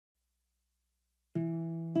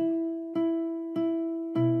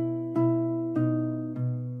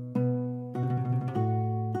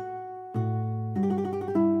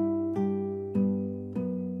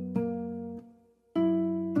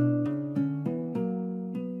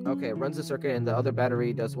Okay, it runs the circuit, and the other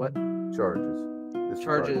battery does what? Charges. This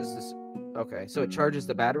Charges this. Okay, so it charges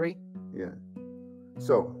the battery. Yeah.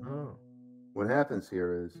 So Oh. what happens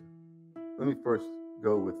here is, let me first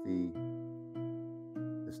go with the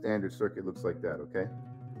standard circuit. Looks like that. Okay.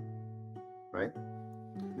 Right.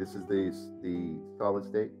 This is the solid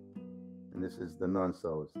state, and this is the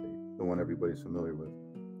non-solid state, the one everybody's familiar with.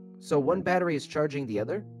 So one battery is charging the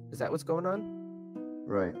other? Is that what's going on?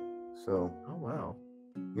 Right. So. Oh, wow.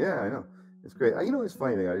 Yeah, I know. It's great. You know, it's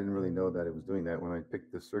funny thing. I didn't really know that it was doing that when I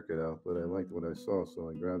picked this circuit out, but I liked what I saw, so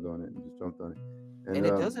I grabbed on it and just jumped on it. And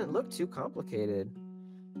it doesn't look too complicated.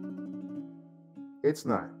 It's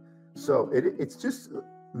not. So it's just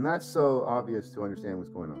not so obvious to understand what's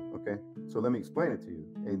going on. Okay. So let me explain it to you,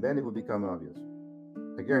 and then it will become obvious.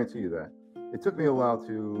 I guarantee you that. It took me a while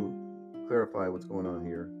to clarify what's going on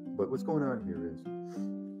here, but what's going on here is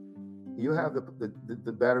you have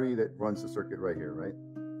the battery that runs the circuit right here, right?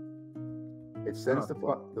 It sends the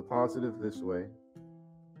positive this way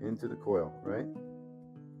into the coil, right?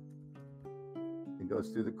 It goes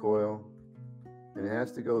through the coil, and it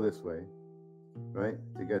has to go this way, right,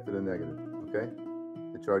 to get to the negative, okay?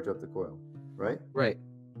 To charge up the coil, right? Right.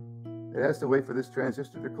 It has to wait for this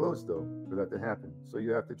transistor to close, though, for that to happen. So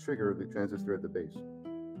you have to trigger the transistor at the base.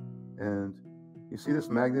 And you see this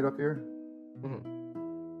magnet up here? Mm-hmm.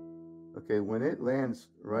 Okay, when it lands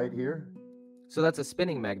right here. So that's a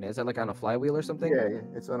spinning magnet. Is that like on a flywheel or something? Yeah,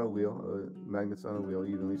 it's on a wheel. Magnet's on a wheel,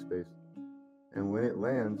 evenly spaced. And when it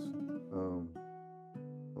lands, hold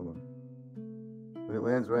on. When it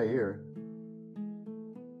lands right here,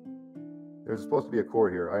 there's supposed to be a core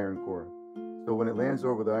here, iron core. So when it lands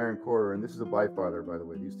over the iron core, and this is a bifather, by the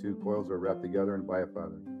way, these two coils are wrapped together in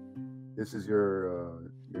bifather. This is your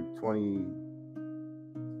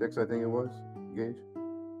 26, I think it was, gauge.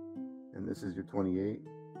 And this is your 28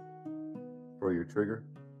 for your trigger.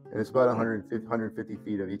 And it's about 150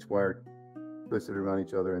 feet of each wire twisted around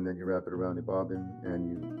each other, and then you wrap it around the bobbin and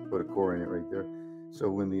you put a core in it right there.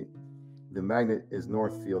 So when the magnet is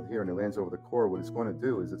north field here and it lands over the core, what it's going to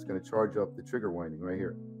do is it's going to charge up the trigger winding right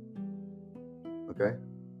here. Okay?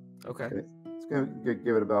 Okay. And it's going to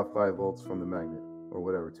give it about 5 volts from the magnet, or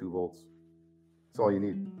whatever, 2 volts. That's all you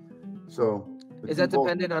need. So is that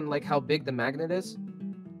dependent on like how big the magnet is?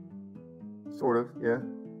 Sort of, yeah.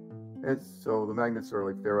 So the magnets are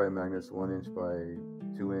like ferrite magnets, 1 inch by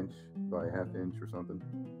 2 inch by 1/2 inch or something.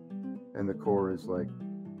 And the core is like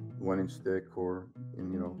 1 inch thick core.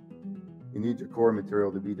 And you need your core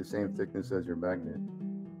material to be the same thickness as your magnet,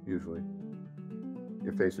 usually,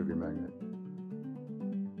 your face of your magnet.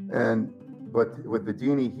 But with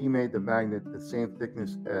Bedini, he made the magnet the same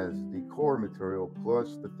thickness as the core material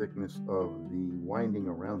plus the thickness of the winding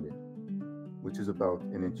around it, which is about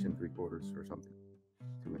 1 3/4 inches or something,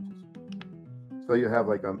 2 inches. So you have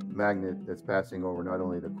like a magnet that's passing over not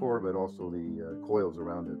only the core, but also the coils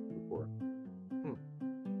around it, the core.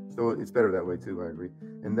 So it's better that way too, I agree.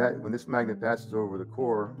 And that when this magnet passes over the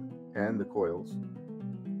core and the coils,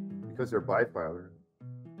 because they're bifather,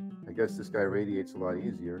 I guess this guy radiates a lot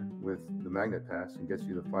easier with the magnet pass and gets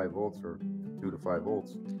you the 5 volts or 2 to 5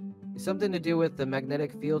 volts. Something to do with the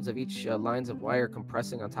magnetic fields of each lines of wire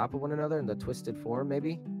compressing on top of one another in the twisted form,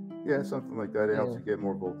 maybe? Yeah, something like that. It helps you get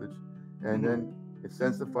more voltage. And then it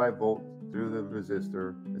sends the 5 volt through the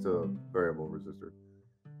resistor. It's a variable resistor.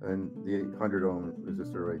 And the 100 ohm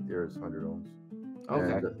resistor right there is 100 ohms.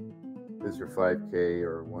 Okay. And this is your 5K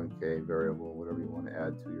or 1K variable, whatever you want to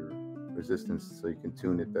add to your resistance so you can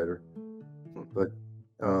tune it better. But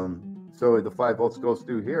so the 5 volts goes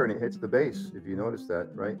through here and it hits the base, if you notice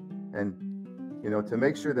that, right? And to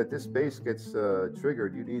make sure that this base gets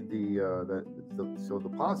triggered, you need so the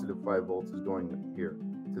positive 5 volts is going here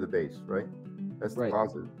to the base, right? That's the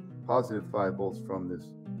positive 5 volts from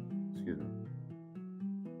this,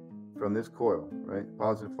 from this coil, right?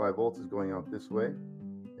 Positive 5 volts is going out this way,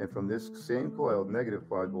 and from this same coil, negative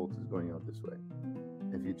 5 volts is going out this way.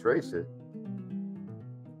 If you trace it,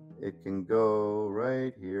 it can go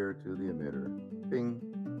right here to the emitter, bing,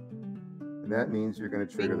 and that means you're going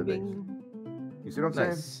to trigger the base. You see what I'm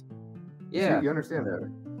saying? Yeah. You understand that,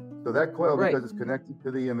 right? So that coil, because it's connected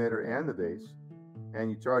to the emitter and the base, and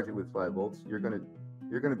you charge it with 5 volts, you're going to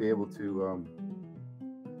be able to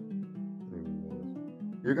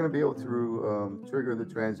trigger the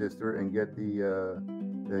transistor and get the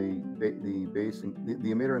base and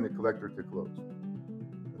the emitter and the collector to close.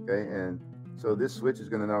 Okay, and so this switch is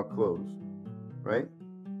going to now close, right?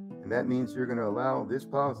 And that means you're going to allow this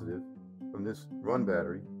positive from this run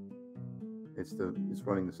battery, it's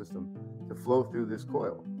running the system, to flow through this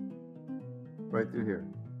coil, right through here,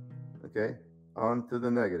 okay, onto the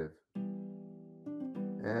negative.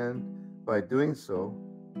 And by doing so,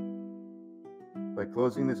 by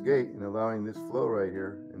closing this gate and allowing this flow right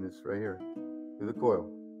here and this right here through the coil,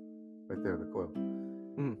 right there, the coil,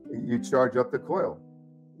 you charge up the coil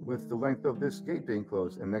with the length of this gate being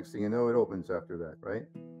closed. And next thing you know, it opens after that, right?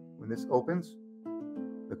 When this opens,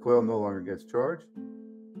 the coil no longer gets charged.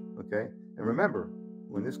 Okay? And remember,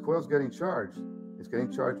 when this coil is getting charged, it's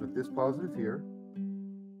getting charged with this positive here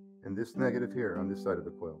and this negative here on this side of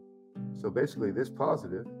the coil. So basically, this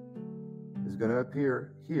positive is going to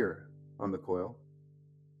appear here on the coil,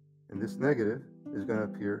 and this negative is going to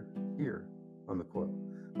appear here on the coil.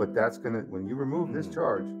 But that's going to, when you remove this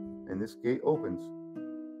charge and this gate opens,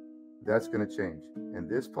 that's going to change. And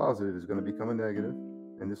this positive is going to become a negative,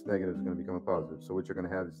 and this negative is going to become a positive. So what you're going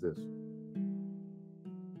to have is this.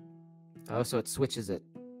 Oh, so it switches it.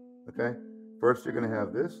 Okay? First, you're going to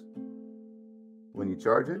have this when you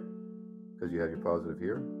charge it, because you have your positive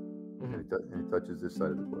here, and it touches this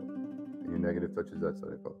side of the coil, and your negative touches that side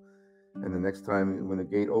of the coil. And the next time when the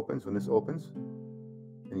gate opens, when this opens,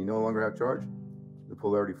 and you no longer have charge, the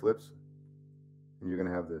polarity flips, and you're going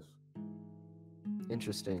to have this.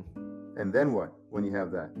 Interesting. And then what, when you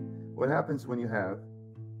have that? What happens when you have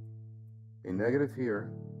a negative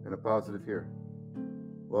here and a positive here?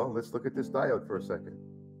 Well, let's look at this diode for a second.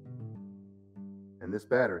 And this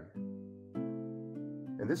battery.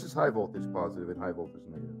 And this is high voltage positive and high voltage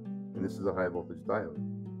negative. And this is a high voltage diode.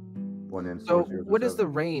 1N4007. So what is the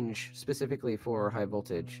range specifically for high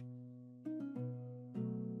voltage?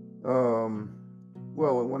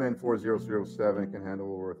 Well, a 1N4007 can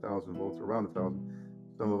handle over 1,000 volts, around 1,000.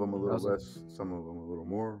 Some of them a little less, some of them a little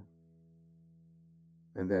more.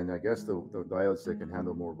 And then I guess the diodes that can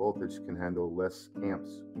handle more voltage can handle less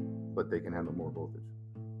amps, but they can handle more voltage.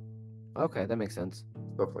 Okay, that makes sense.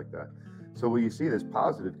 Stuff like that. So when you see this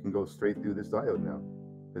positive can go straight through this diode now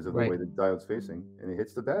because of the way the diode's facing, and it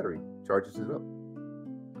hits the battery, charges it up.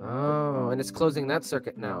 Oh, and it's closing that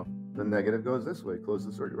circuit now. The negative goes this way, close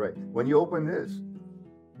the circuit, right. When you open this,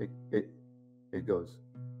 it goes.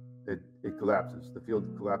 It collapses. The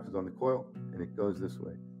field collapses on the coil, and it goes this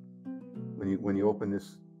way. When you open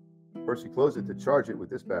this, first you close it to charge it with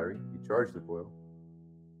this battery. You charge the coil,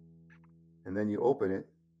 and then you open it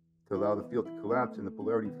to allow the field to collapse and the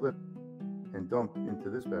polarity flip and dump into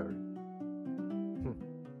this battery.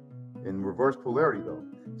 In reverse polarity, though.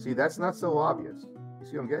 See, that's not so obvious. You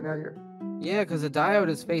see what I'm getting at here? Yeah, because the diode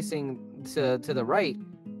is facing to the right.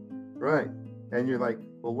 Right. And you're like,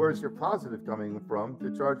 well, where's your positive coming from to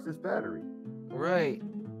charge this battery? Right.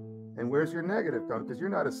 And where's your negative coming? Because you're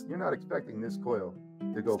not expecting this coil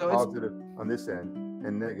to go positive on this end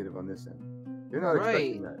and negative on this end. You're not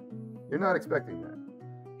expecting that. You're not expecting that.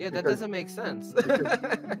 Yeah, that doesn't make sense.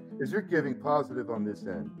 Because you're giving positive on this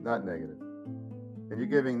end, not negative. And you're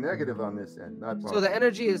giving negative on this end, not positive. So the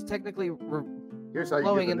energy is technically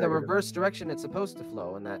flowing in the reverse direction it's supposed to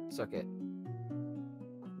flow in that circuit.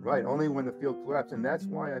 Right, only when the field collapses. And that's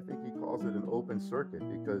why I think he calls it an open circuit,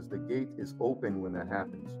 because the gate is open when that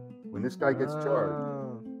happens. When this guy gets charged,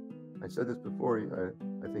 I said this before,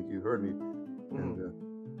 I think you heard me. And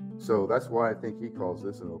so that's why I think he calls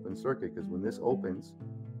this an open circuit, because when this opens,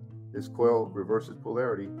 this coil reverses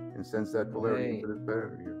polarity and sends that polarity into this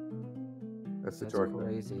battery here. That's the charge.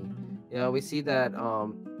 Crazy. Yeah, we see that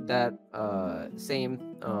same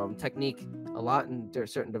technique a lot in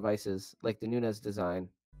certain devices, like the Nunez design.